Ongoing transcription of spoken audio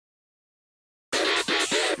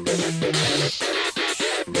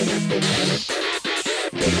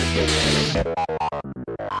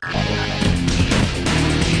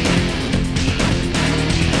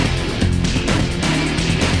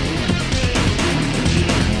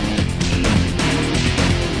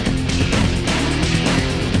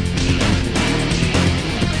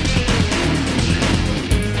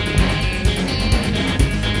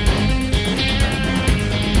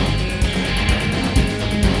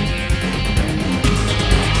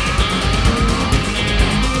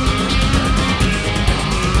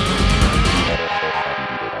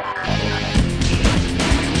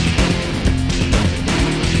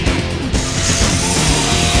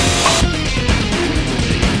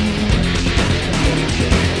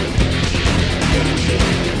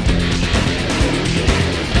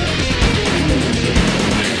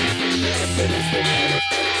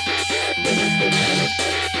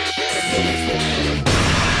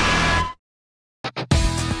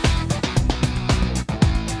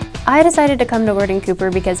I decided to come to Gordon Cooper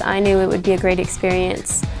because I knew it would be a great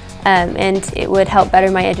experience and it would help better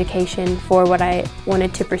my education for what I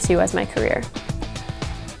wanted to pursue as my career.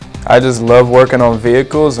 I just love working on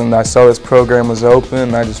vehicles, and I saw this program was open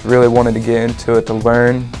and I just really wanted to get into it to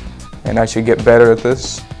learn, and I should get better at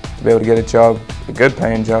this to be able to get a job, a good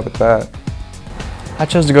paying job at that. I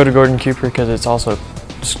chose to go to Gordon Cooper because it's also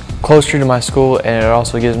just closer to my school, and it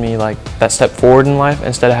also gives me like that step forward in life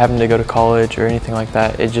instead of having to go to college or anything like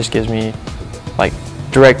that. It just gives me like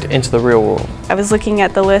direct into the real world. I was looking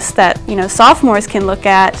at the list that sophomores can look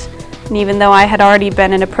at, and even though I had already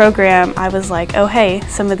been in a program, I was like, oh hey,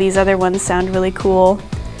 some of these other ones sound really cool.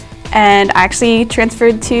 And I actually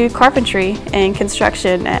transferred to carpentry and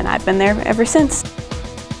construction, and I've been there ever since.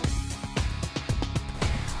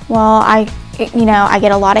 Well, I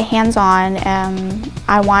get a lot of hands-on.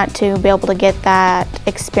 I want to be able to get that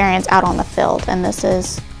experience out on the field, and this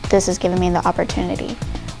is giving me the opportunity.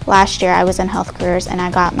 Last year I was in health careers and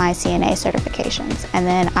I got my CNA certifications, and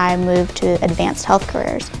then I moved to advanced health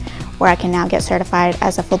careers where I can now get certified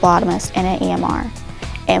as a phlebotomist and an EMR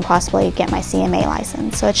and possibly get my CMA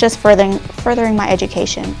license. So it's just furthering my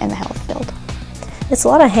education in the health field. It's a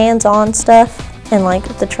lot of hands-on stuff, and like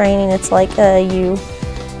the training, it's like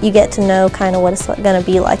you get to know kind of what it's going to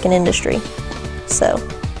be like in industry. So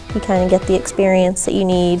you kind of get the experience that you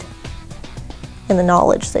need and the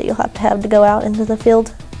knowledge that you'll have to go out into the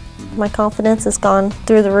field. My confidence has gone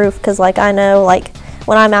through the roof because I know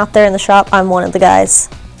when I'm out there in the shop, I'm one of the guys.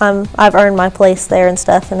 I've earned my place there and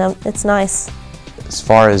stuff, and it's nice. As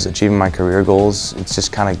far as achieving my career goals, it's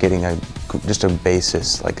just kind of getting just a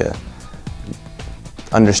basis, like a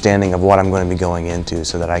understanding of what I'm going to be going into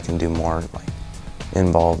so that I can do more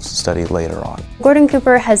involved study later on. Gordon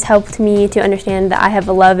Cooper has helped me to understand that I have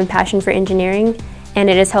a love and passion for engineering, and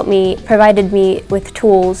it has provided me with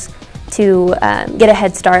tools to get a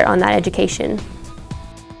head start on that education.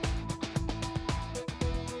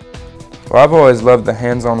 Well, I've always loved the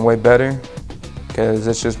hands-on way better because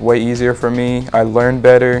it's just way easier for me. I learn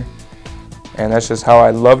better, and that's just how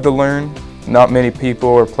I love to learn. Not many people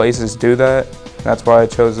or places do that. That's why I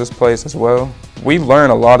chose this place as well. We learn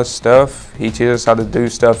a lot of stuff. He teaches us how to do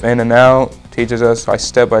stuff in and out, teaches us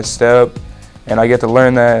step by step, and I get to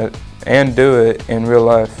learn that and do it in real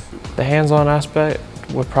life. The hands-on aspect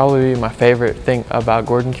would probably be my favorite thing about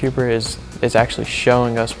Gordon Cooper is it's actually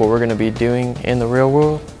showing us what we're going to be doing in the real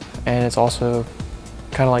world, and it's also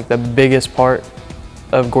kind of like the biggest part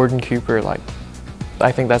of Gordon Cooper.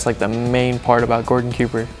 I think that's the main part about Gordon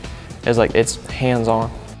Cooper is it's hands-on.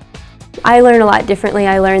 I learn a lot differently.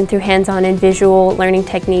 I learn through hands-on and visual learning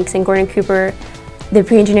techniques, and Gordon Cooper, the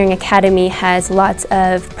Pre-Engineering Academy, has lots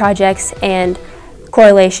of projects and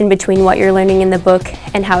correlation between what you're learning in the book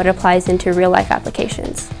and how it applies into real-life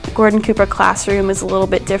applications. Gordon Cooper classroom is a little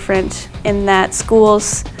bit different in that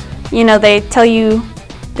schools, they tell you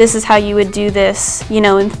this is how you would do this,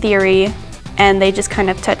 in theory, and they just kind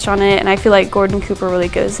of touch on it, and I feel like Gordon Cooper really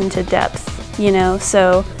goes into depth,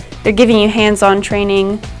 so they're giving you hands-on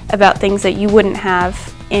training about things that you wouldn't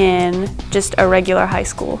have in just a regular high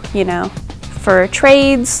school, for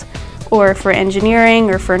trades or for engineering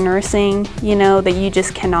or for nursing, that you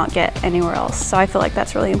just cannot get anywhere else. So I feel like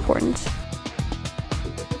that's really important.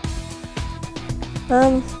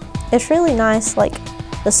 It's really nice,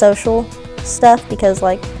 the social stuff, because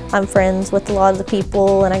I'm friends with a lot of the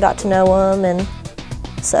people and I got to know them, and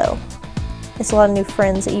so it's a lot of new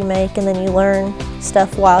friends that you make, and then you learn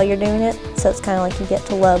stuff while you're doing it, so it's kind of you get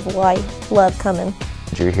to love life, love coming.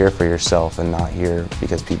 You're here for yourself and not here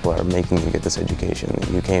because people are making you get this education.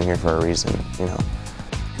 You came here for a reason,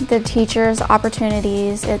 The teachers'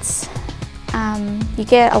 opportunities, you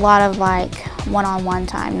get a lot of one-on-one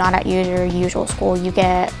time, not at your usual school. You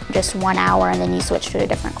get just 1 hour and then you switch to a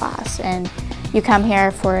different class. And you come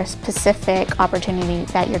here for a specific opportunity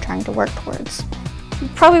that you're trying to work towards.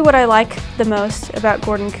 Probably what I like the most about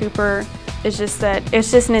Gordon Cooper is just that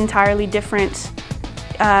it's just an entirely different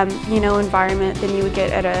environment than you would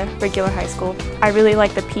get at a regular high school. I really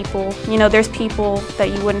like the people. There's people that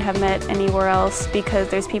you wouldn't have met anywhere else because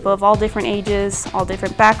there's people of all different ages, all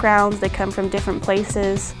different backgrounds, they come from different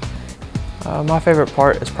places. My favorite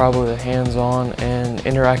part is probably the hands-on and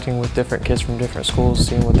interacting with different kids from different schools,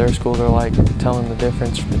 seeing what their schools are like, telling the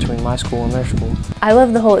difference between my school and their school. I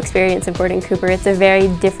love the whole experience of Gordon Cooper. It's a very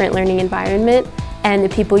different learning environment, and the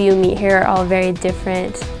people you meet here are all very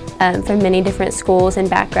different from many different schools and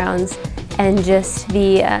backgrounds, and just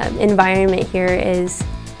the environment here is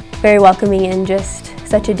very welcoming and just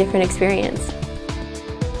such a different experience.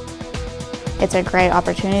 It's a great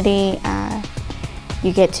opportunity.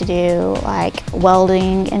 You get to do like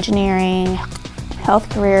welding, engineering, health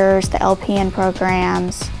careers, the LPN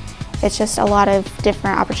programs. It's just a lot of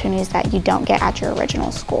different opportunities that you don't get at your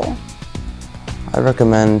original school. I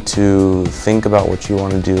recommend to think about what you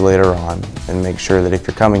want to do later on and make sure that if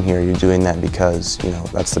you're coming here, you're doing that because,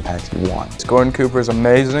 that's the path you want. Gordon Cooper is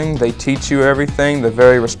amazing. They teach you everything. They're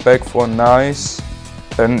very respectful and nice.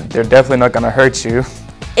 They're definitely not going to hurt you.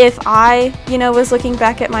 If I, was looking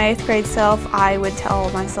back at my 8th grade self, I would tell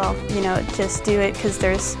myself, just do it because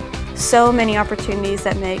there's so many opportunities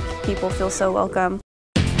that make people feel so welcome.